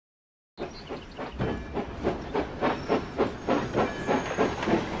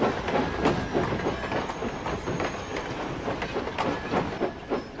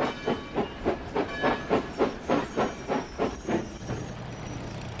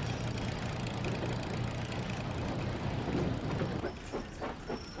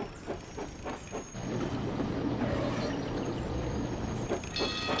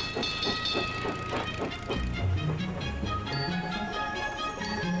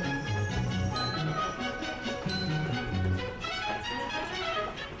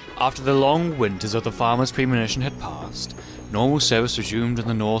After the long winters of the farmer's premonition had passed, normal service resumed on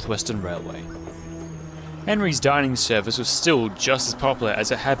the North Western Railway. Henry's dining service was still just as popular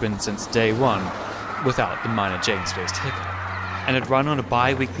as it had been since day one, without the minor James-based hiccup, and had run on a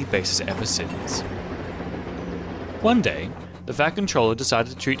bi-weekly basis ever since. One day, the Fat Controller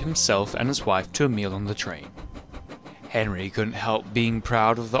decided to treat himself and his wife to a meal on the train. Henry couldn't help being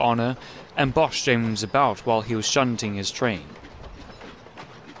proud of the honour, and bossed James about while he was shunting his train.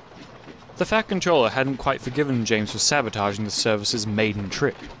 The Fat Controller hadn't quite forgiven James for sabotaging the service's maiden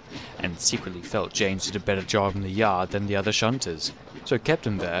trip, and secretly felt James did a better job in the yard than the other shunters, so kept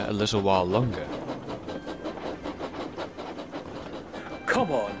him there a little while longer.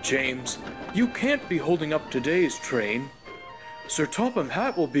 Come on, James. You can't be holding up today's train. Sir Topham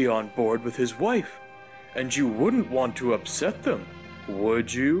Hatt will be on board with his wife, and you wouldn't want to upset them,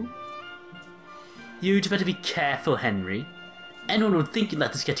 would you? You'd better be careful, Henry. Anyone would think you'd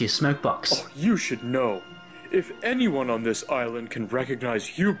let us get to your smoke box. Oh, you should know. If anyone on this island can recognize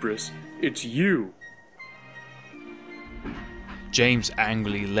hubris, it's you. James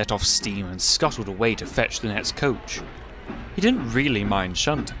angrily let off steam and scuttled away to fetch the next coach. He didn't really mind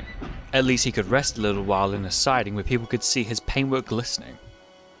shunting. At least he could rest a little while in a siding where people could see his paintwork glistening.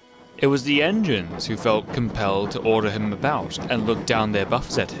 It was the engines who felt compelled to order him about and look down their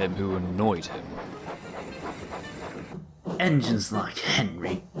buffs at him who annoyed him. Engines like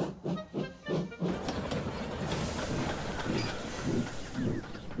Henry.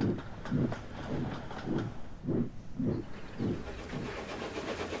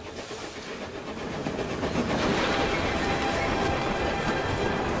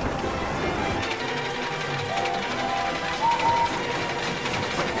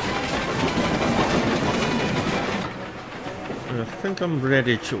 I think I'm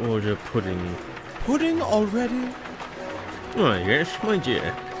ready to order pudding. Pudding already? Oh yes, my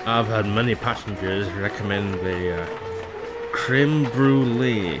dear. I've had many passengers recommend the creme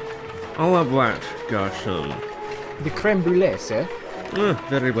brulee. I'll have that, garçon. The creme brulee, sir?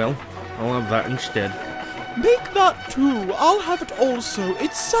 Very well. I'll have that instead. Make that too. I'll have it also.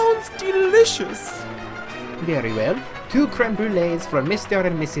 It sounds delicious. Very well. 2 creme brulees for Mr.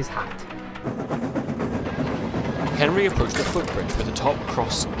 and Mrs. Hatt. Henry approached the footbridge where the top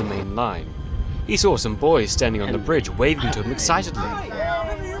crossed the main line. He saw some boys standing on the bridge waving to him excitedly.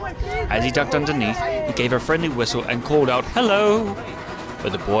 As he ducked underneath, he gave a friendly whistle and called out, "Hello!"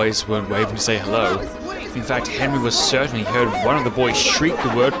 But the boys weren't waving to say hello. In fact, Henry was certain he heard one of the boys shriek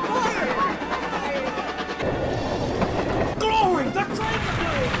the word, "Glory! The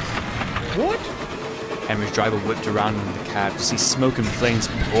train!" What? Henry's driver whipped around in the cab to see smoke and flames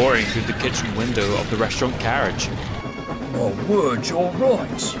pouring through the kitchen window of the restaurant carriage. Oh, word, you're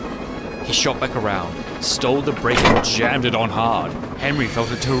right. He shot back around, stole the brake and jammed it on hard. Henry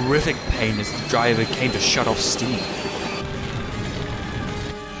felt a terrific pain as the driver came to shut off steam.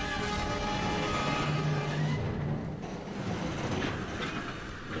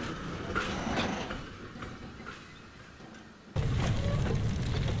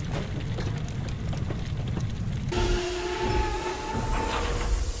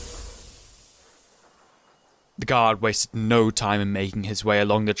 The guard wasted no time in making his way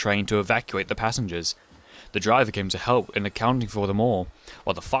along the train to evacuate the passengers. The driver came to help in accounting for them all,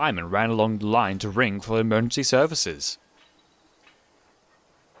 while the fireman ran along the line to ring for emergency services.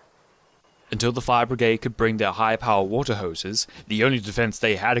 Until the fire brigade could bring their high-power water hoses, the only defense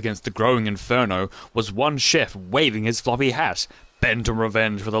they had against the growing inferno was one chef waving his floppy hat, bent on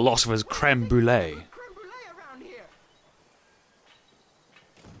revenge for the loss of his creme brulee.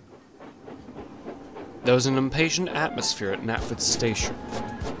 There was an impatient atmosphere at Knapford Station.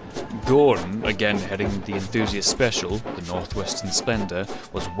 Gordon, again heading the enthusiast special, the Northwestern Splendor,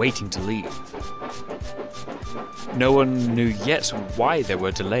 was waiting to leave. No one knew yet why there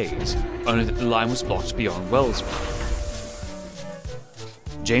were delays, only that the line was blocked beyond Wellsville.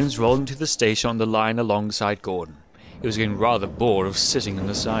 James rolled into the station on the line alongside Gordon. He was getting rather bored of sitting in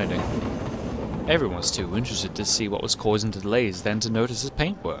the siding. Everyone was too interested to see what was causing the delays than to notice his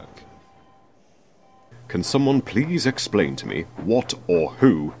paintwork. Can someone please explain to me what or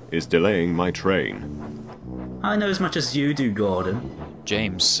who is delaying my train? I know as much as you do, Gordon.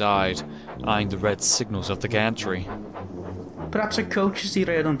 James sighed, eyeing the red signals of the gantry. Perhaps a coach is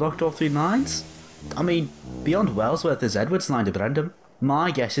derailed and blocked all 3 lines? I mean, beyond Wellsworth there's Edward's line to Brendam. My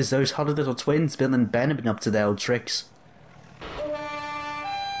guess is those hollow little twins, Bill and Ben, have been up to their old tricks.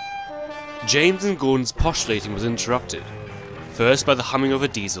 James and Gordon's postulating was interrupted, first by the humming of a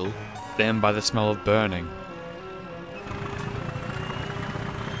diesel, then by the smell of burning.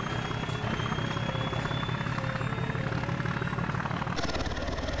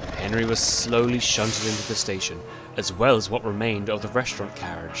 Henry was slowly shunted into the station, as well as what remained of the restaurant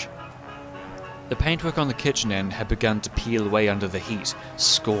carriage. The paintwork on the kitchen end had begun to peel away under the heat,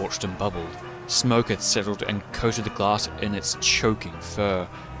 scorched and bubbled. Smoke had settled and coated the glass in its choking fur,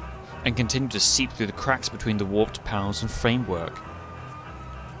 and continued to seep through the cracks between the warped panels and framework.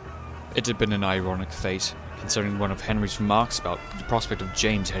 It had been an ironic fate, considering one of Henry's remarks about the prospect of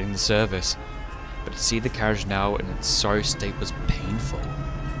James heading the service, but to see the carriage now in its sorry state was painful.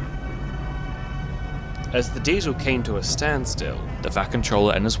 As the diesel came to a standstill, The Fat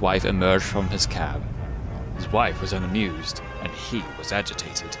Controller and his wife emerged from his cab. His wife was unamused, and he was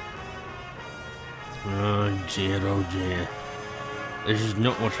agitated. Oh dear. This is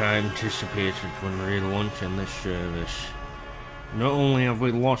not what I anticipated when relaunching this service. Not only have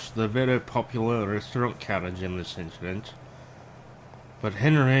we lost the very popular restaurant carriage in this incident, but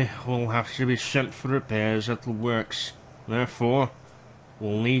Henry will have to be sent for repairs at the works. Therefore,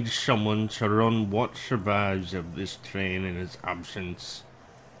 we'll need someone to run what survives of this train in his absence.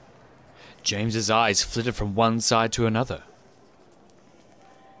 James's eyes flitted from one side to another.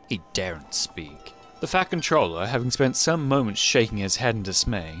 He daren't speak. The Fat Controller, having spent some moments shaking his head in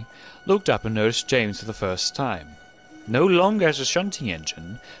dismay, looked up and noticed James for the first time. No longer as a shunting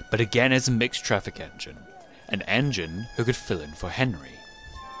engine, but again as a mixed traffic engine. An engine who could fill in for Henry.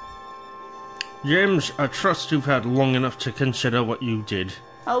 James, I trust you've had long enough to consider what you did.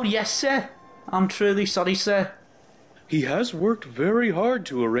 Oh, yes, sir. I'm truly sorry, sir. He has worked very hard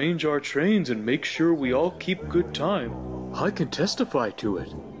to arrange our trains and make sure we all keep good time. I can testify to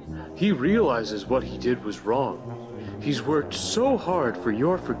it. He realizes what he did was wrong. He's worked so hard for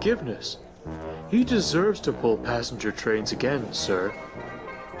your forgiveness. He deserves to pull passenger trains again, sir.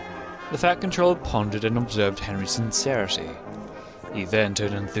 The Fat Controller pondered and observed Henry's sincerity. He then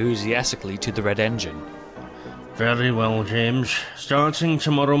turned enthusiastically to the red engine. Very well, James. Starting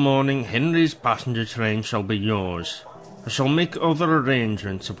tomorrow morning, Henry's passenger train shall be yours. I shall make other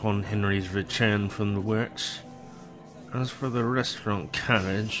arrangements upon Henry's return from the works. As for the restaurant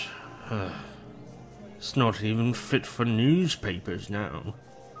carriage, it's not even fit for newspapers now.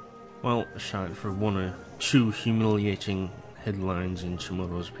 Well, aside for one or two humiliating headlines in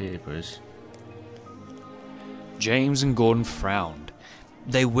tomorrow's papers. James and Gordon frowned.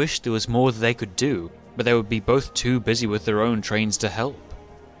 They wished there was more that they could do, but they would be both too busy with their own trains to help.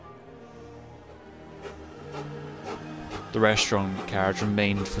 The restaurant carriage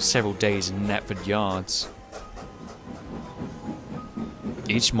remained for several days in Netford yards.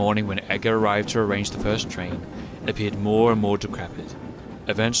 Each morning when Edgar arrived to arrange the first train, it appeared more and more decrepit.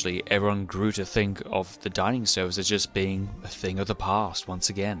 Eventually, everyone grew to think of the dining service as just being a thing of the past once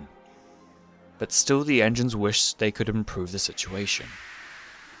again. But still the engines wished they could improve the situation.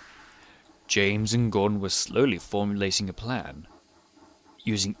 James and Gordon were slowly formulating a plan,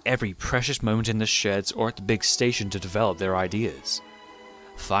 using every precious moment in the sheds or at the big station to develop their ideas.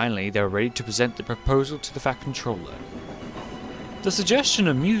 Finally, they were ready to present the proposal to the Fat Controller. The suggestion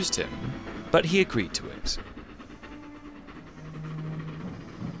amused him, but he agreed to it.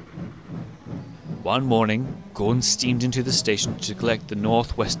 One morning, Gordon steamed into the station to collect the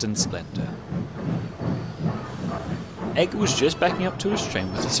Northwestern Splendor. Edgar was just backing up to his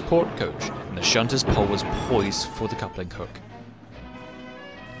train with the support coach, and the shunter's pole was poised for the coupling hook.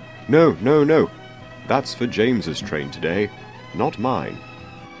 No. That's for James's train today, not mine.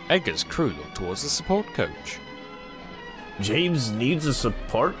 Edgar's crew looked towards the support coach. James needs a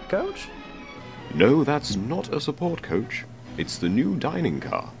support coach? No, that's not a support coach. It's the new dining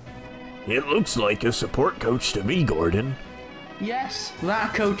car. It looks like a support coach to me, Gordon. Yes,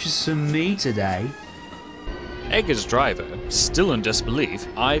 that coach is for me today. Edgar's driver, still in disbelief,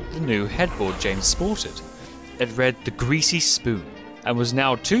 eyed the new headboard James sported. It read "The Greasy Spoon," and was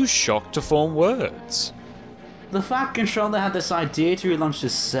now too shocked to form words. The Fat Controller had this idea to relaunch the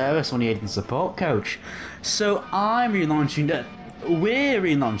service when he had the support coach, so we're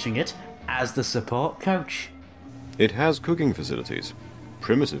relaunching it as the support coach. It has cooking facilities.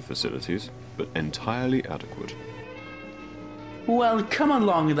 Primitive facilities, but entirely adequate. Well, come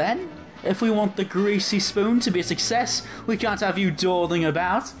along then. If we want the Greasy Spoon to be a success, we can't have you dawdling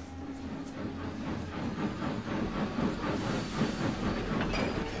about.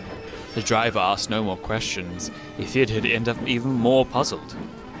 The driver asked no more questions. He feared he'd end up even more puzzled.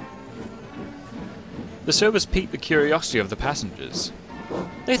 The service piqued the curiosity of the passengers.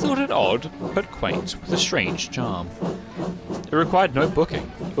 They thought it odd, but quaint, with a strange charm. It required no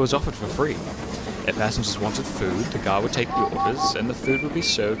booking. It was offered for free. If passengers wanted food, the guard would take the orders, and the food would be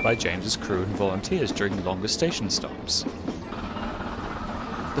served by James's crew and volunteers during longer station stops.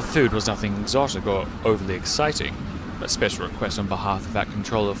 The food was nothing exotic or overly exciting, a special request on behalf of that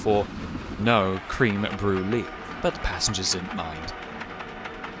controller for no cream brulee, but the passengers didn't mind.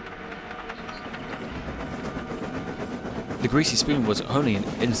 The greasy spoon was only an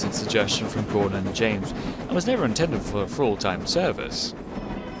innocent suggestion from Gordon and James and was never intended for full-time service.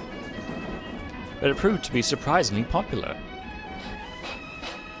 But it proved to be surprisingly popular.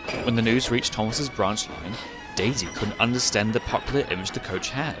 When the news reached Thomas's branch line, Daisy couldn't understand the popular image the coach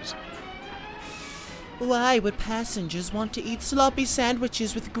had. Why would passengers want to eat sloppy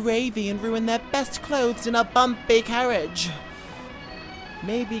sandwiches with gravy and ruin their best clothes in a bumpy carriage?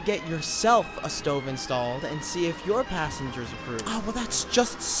 Maybe get yourself a stove installed and see if your passengers approve. Oh, well, that's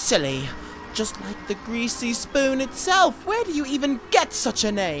just silly. Just like the greasy spoon itself. Where do you even get such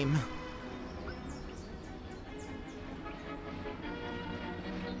a name?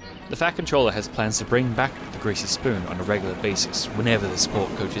 The Fat Controller has plans to bring back the greasy spoon on a regular basis whenever the sport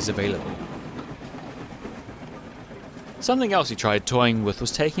coach is available. Something else he tried toying with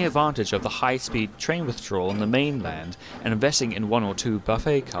was taking advantage of the high-speed train withdrawal on the mainland and investing in 1 or 2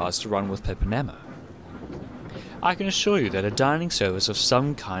 buffet cars to run with Pip and Emma. I can assure you that a dining service of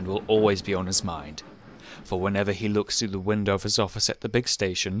some kind will always be on his mind, for whenever he looks through the window of his office at the big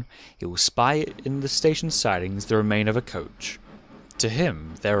station, he will spy in the station sidings the remain of a coach. To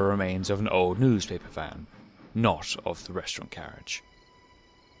him, they are remains of an old newspaper van, not of the restaurant carriage.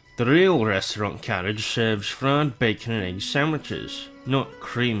 The real restaurant carriage serves fried bacon and egg sandwiches, not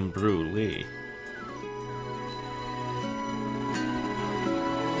cream brulee.